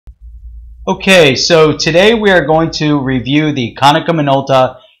Okay, so today we are going to review the Konica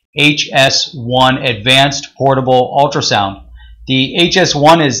Minolta HS1 Advanced Portable Ultrasound. The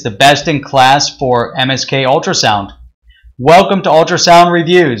HS1 is the best in class for MSK ultrasound. Welcome to Ultrasound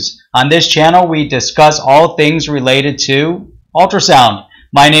Reviews. On this channel we discuss all things related to ultrasound.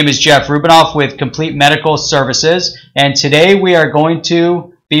 My name is Jeff Rubinoff with Complete Medical Services, and today we are going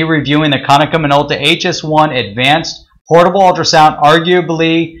to be reviewing the Konica Minolta HS1 Advanced Portable Ultrasound,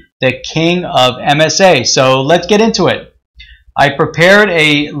 arguably the king of MSA. So let's get into it. I prepared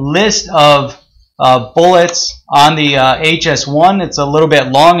a list of bullets on the HS1. It's a little bit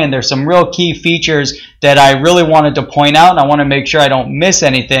long and there's some real key features that I really wanted to point out, and I want to make sure I don't miss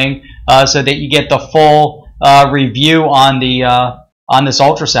anything so that you get the full review on this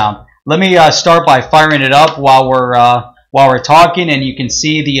ultrasound. Let me start by firing it up while we're talking, and you can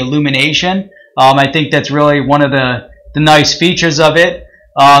see the illumination. I think that's really one of the nice features of it.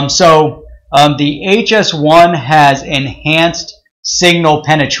 The HS1 has enhanced signal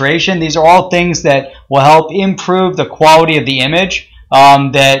penetration. These are all things that will help improve the quality of the image,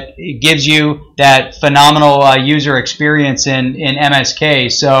 that gives you that phenomenal user experience in MSK.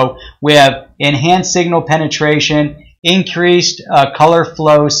 So we have enhanced signal penetration, increased color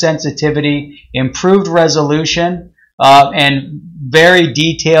flow sensitivity, improved resolution, and very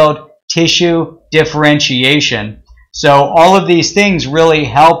detailed tissue differentiation. So all of these things really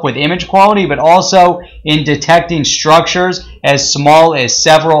help with image quality, but also in detecting structures as small as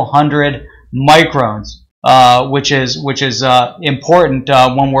several hundred microns, which is important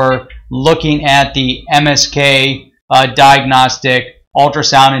when we're looking at the MSK diagnostic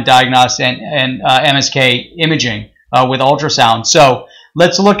ultrasound and diagnostic and MSK imaging with ultrasound. So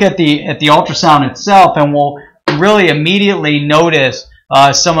let's look at the ultrasound itself, and we'll really immediately notice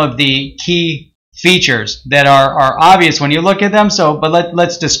some of the key features that are obvious when you look at them. But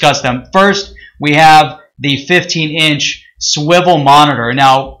let's discuss them. First, we have the 15-inch swivel monitor.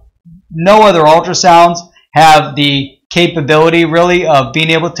 Now, no other ultrasounds have the capability really of being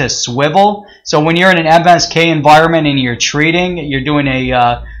able to swivel. So when you're in an MSK environment and you're treating, you're doing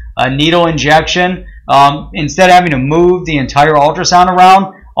a needle injection, instead of having to move the entire ultrasound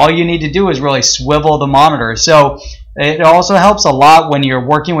around, all you need to do is really swivel the monitor. So it also helps a lot when you're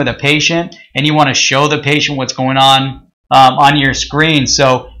working with a patient and you want to show the patient what's going on your screen.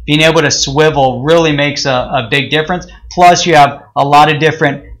 So being able to swivel really makes a big difference. Plus, you have a lot of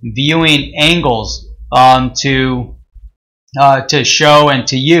different viewing angles to show and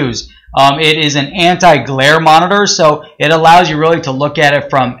to use. It is an anti-glare monitor, so it allows you really to look at it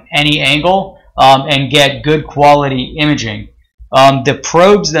from any angle and get good quality imaging. The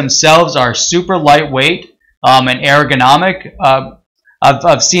probes themselves are super lightweight and ergonomic.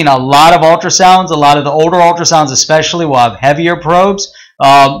 I've seen a lot of ultrasounds, a lot of the older ultrasounds especially will have heavier probes.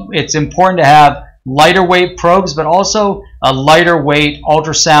 It's important to have lighter weight probes, but also a lighter weight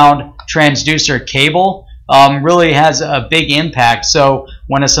ultrasound transducer cable really has a big impact. So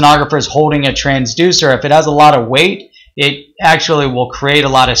when a sonographer is holding a transducer, if it has a lot of weight, it actually will create a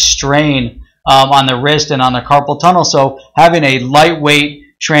lot of strain on the wrist and on the carpal tunnel. So having a lightweight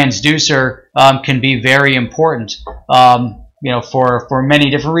transducer can be very important, for many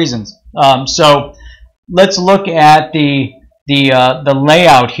different reasons. So let's look at the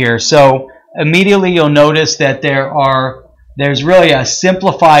layout here. So immediately you'll notice that there's really a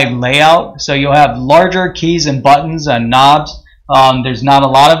simplified layout. So you'll have larger keys and buttons and knobs. There's not a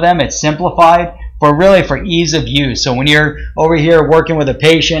lot of them. It's simplified for ease of use. So when you're over here working with a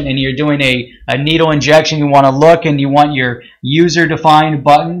patient and you're doing a needle injection, you want to look and you want your user-defined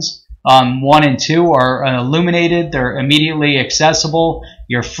buttons. 1 and 2 are illuminated. They're immediately accessible.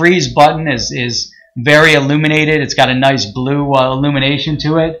 Your freeze button is very illuminated. It's got a nice blue illumination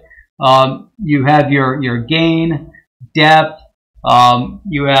to it. You have your gain, depth.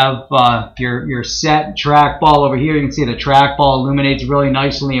 You have your set trackball over here. You can see the trackball illuminates really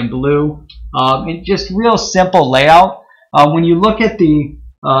nicely in blue. Just real simple layout. When you look at the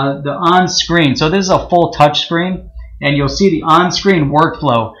on-screen, so this is a full touch screen, and you'll see the on-screen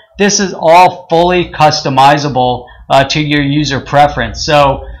workflow. This is all fully customizable to your user preference.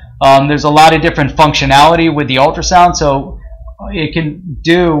 So there's a lot of different functionality with the ultrasound. So it can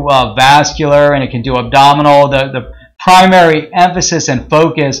do vascular and it can do abdominal. The primary emphasis and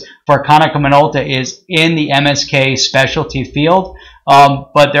focus for Konica Minolta is in the MSK specialty field,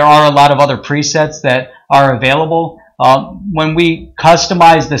 but there are a lot of other presets that are available. When we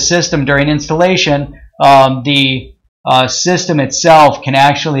customize the system during installation, the system itself can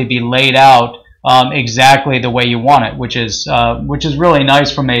actually be laid out exactly the way you want it, which is really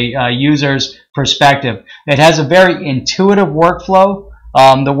nice from a user's perspective. It has a very intuitive workflow.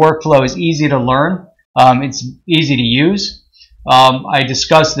 The workflow is easy to learn. It's easy to use. I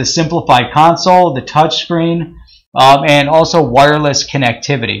discussed the simplified console, the touch screen, and also wireless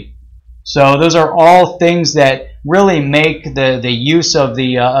connectivity. So those are all things that really make the use of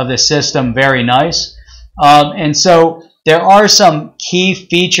the system very nice. And so there are some key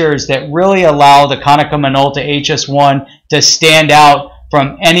features that really allow the Konica Minolta HS1 to stand out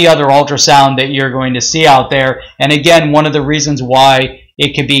from any other ultrasound that you're going to see out there. And again, one of the reasons why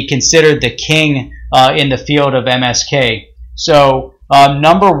it could be considered the king in the field of MSK. So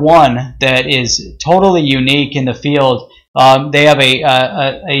number one that is totally unique in the field, they have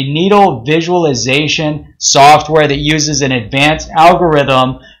a needle visualization software that uses an advanced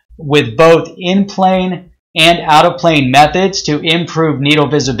algorithm with both in-plane and out-of-plane methods to improve needle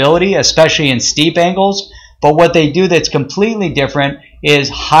visibility, especially in steep angles. But what they do that's completely different is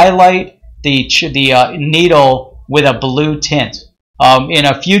highlight the needle with a blue tint. In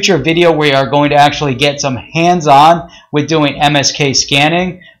a future video, we are going to actually get some hands-on with doing MSK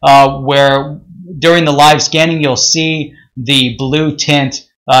scanning, where during the live scanning, you'll see the blue tint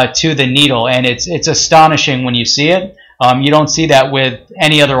to the needle, and it's astonishing when you see it. You don't see that with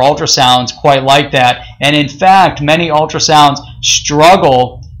any other ultrasounds quite like that. And in fact, many ultrasounds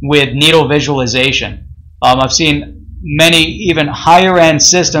struggle with needle visualization. I've seen many even higher-end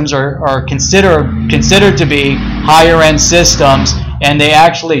systems are considered to be higher-end systems, and they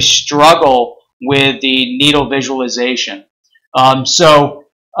actually struggle with the needle visualization.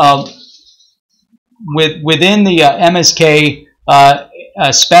 Within the MSK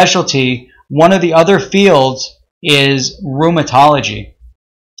specialty, one of the other fields is rheumatology.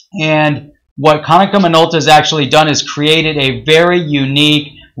 And what Konica Minolta has actually done is created a very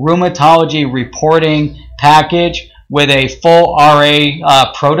unique rheumatology reporting package with a full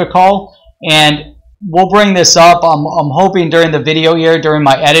RA protocol. And we'll bring this up. I'm hoping during the video here, during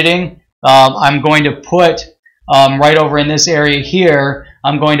my editing, I'm going to put right over in this area here,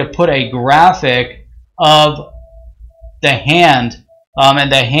 I'm going to put a graphic of the hand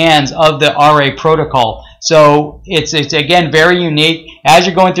and the hands of the RA protocol. So it's again very unique. As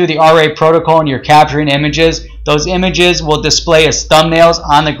you're going through the RA protocol and you're capturing images, those images will display as thumbnails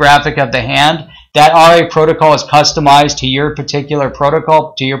on the graphic of the hand. That RA protocol is customized to your particular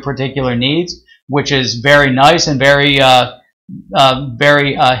protocol, to your particular needs, which is very nice and very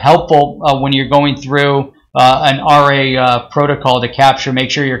helpful when you're going through an RA protocol to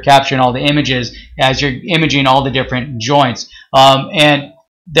make sure you're capturing all the images as you're imaging all the different joints. And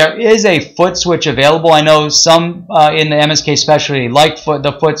there is a foot switch available. I know some in the MSK specialty like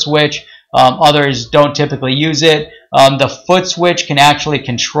the foot switch. Others don't typically use it. The foot switch can actually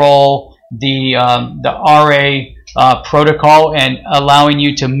control the RA protocol and allowing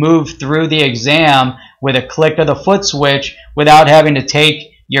you to move through the exam with a click of the foot switch without having to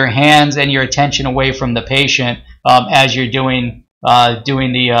take your hands and your attention away from the patient as you're doing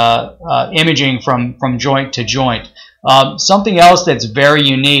the imaging from joint to joint. Something else that's very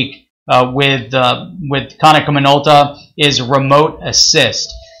unique with Konica Minolta is remote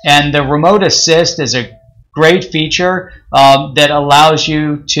assist. And the remote assist is a great feature that allows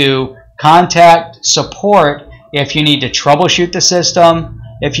you to contact support if you need to troubleshoot the system,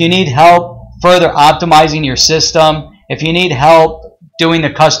 if you need help further optimizing your system, if you need help doing the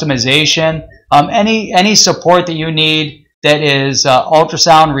customization, any support that you need that is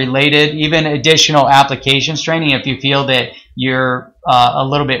ultrasound related, even additional applications training if you feel that you're a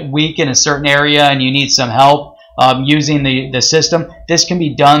little bit weak in a certain area and you need some help using the system. This can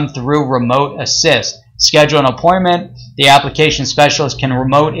be done through remote assist. Schedule an appointment, the application specialist can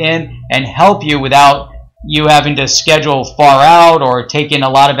remote in and help you without you having to schedule far out or taking a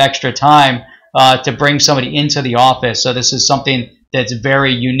lot of extra time to bring somebody into the office. So this is something that's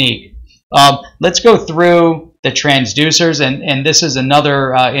very unique. Let's go through the transducers, and this is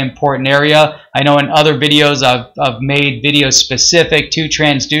another important area. I know in other videos I've made videos specific to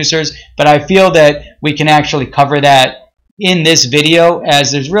transducers, but I feel that we can actually cover that in this video,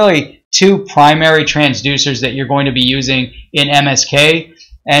 as there's really two primary transducers that you're going to be using in MSK.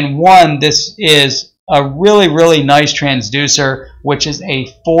 And one, this is a really nice transducer, which is a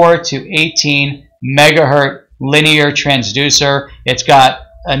 4 to 18 megahertz linear transducer. It's got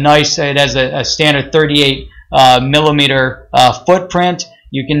a nice, it has a standard 38 millimeter footprint.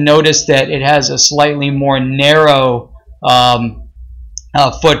 You can notice that it has a slightly more narrow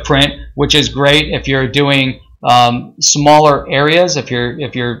footprint, which is great if you're doing smaller areas, if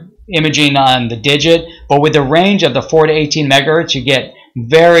you're imaging on the digit. But with the range of the 4 to 18 megahertz, you get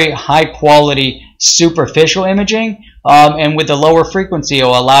very high quality superficial imaging, and with the lower frequency, it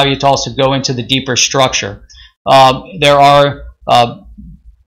will allow you to also go into the deeper structure. There are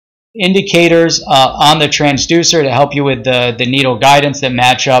indicators on the transducer to help you with the needle guidance that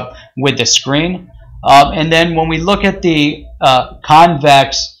match up with the screen. And then when we look at the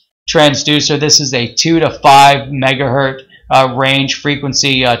Convex transducer, this is a 2 to 5 megahertz range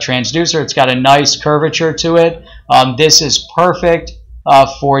frequency transducer. It's got a nice curvature to it. This is perfect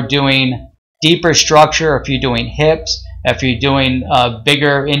for doing deeper structure, if you're doing hips, if you're doing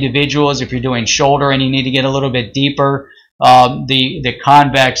bigger individuals, if you're doing shoulder and you need to get a little bit deeper. The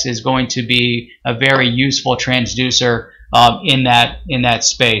Convex is going to be a very useful transducer in that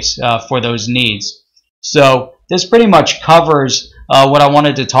space for those needs. So this pretty much covers what I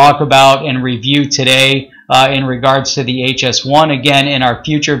wanted to talk about and review today in regards to the HS1. Again, in our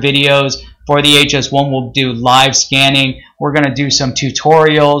future videos for the HS1, we'll do live scanning. We're going to do some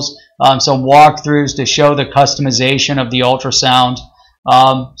tutorials, some walkthroughs to show the customization of the ultrasound.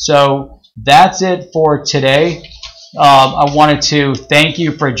 So that's it for today. I wanted to thank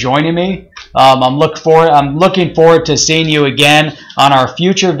you for joining me. I'm looking forward to seeing you again on our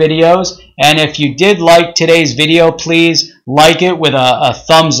future videos. And if you did like today's video, please like it with a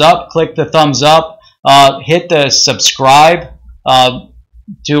thumbs up. Click the thumbs up. Hit the subscribe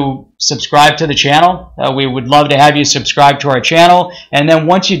to subscribe to the channel. We would love to have you subscribe to our channel. And then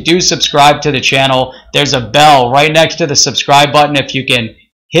once you do subscribe to the channel, there's a bell right next to the subscribe button. If you can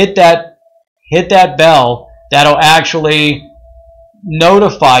hit that bell, that'll actually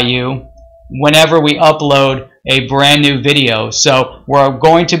notify you whenever we upload a brand new video. So we're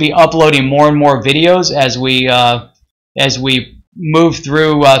going to be uploading more and more videos as we move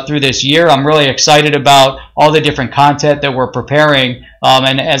through this year. I'm really excited about all the different content that we're preparing.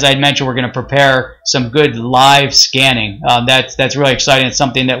 And as I mentioned, we're going to prepare some good live scanning. That's really exciting. It's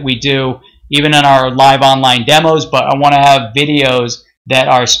something that we do even in our live online demos, but I want to have videos that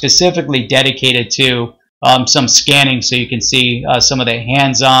are specifically dedicated to some scanning, so you can see some of the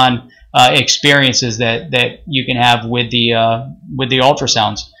hands-on experiences that you can have with the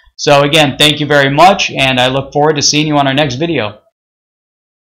ultrasounds. So again, thank you very much, and I look forward to seeing you on our next video.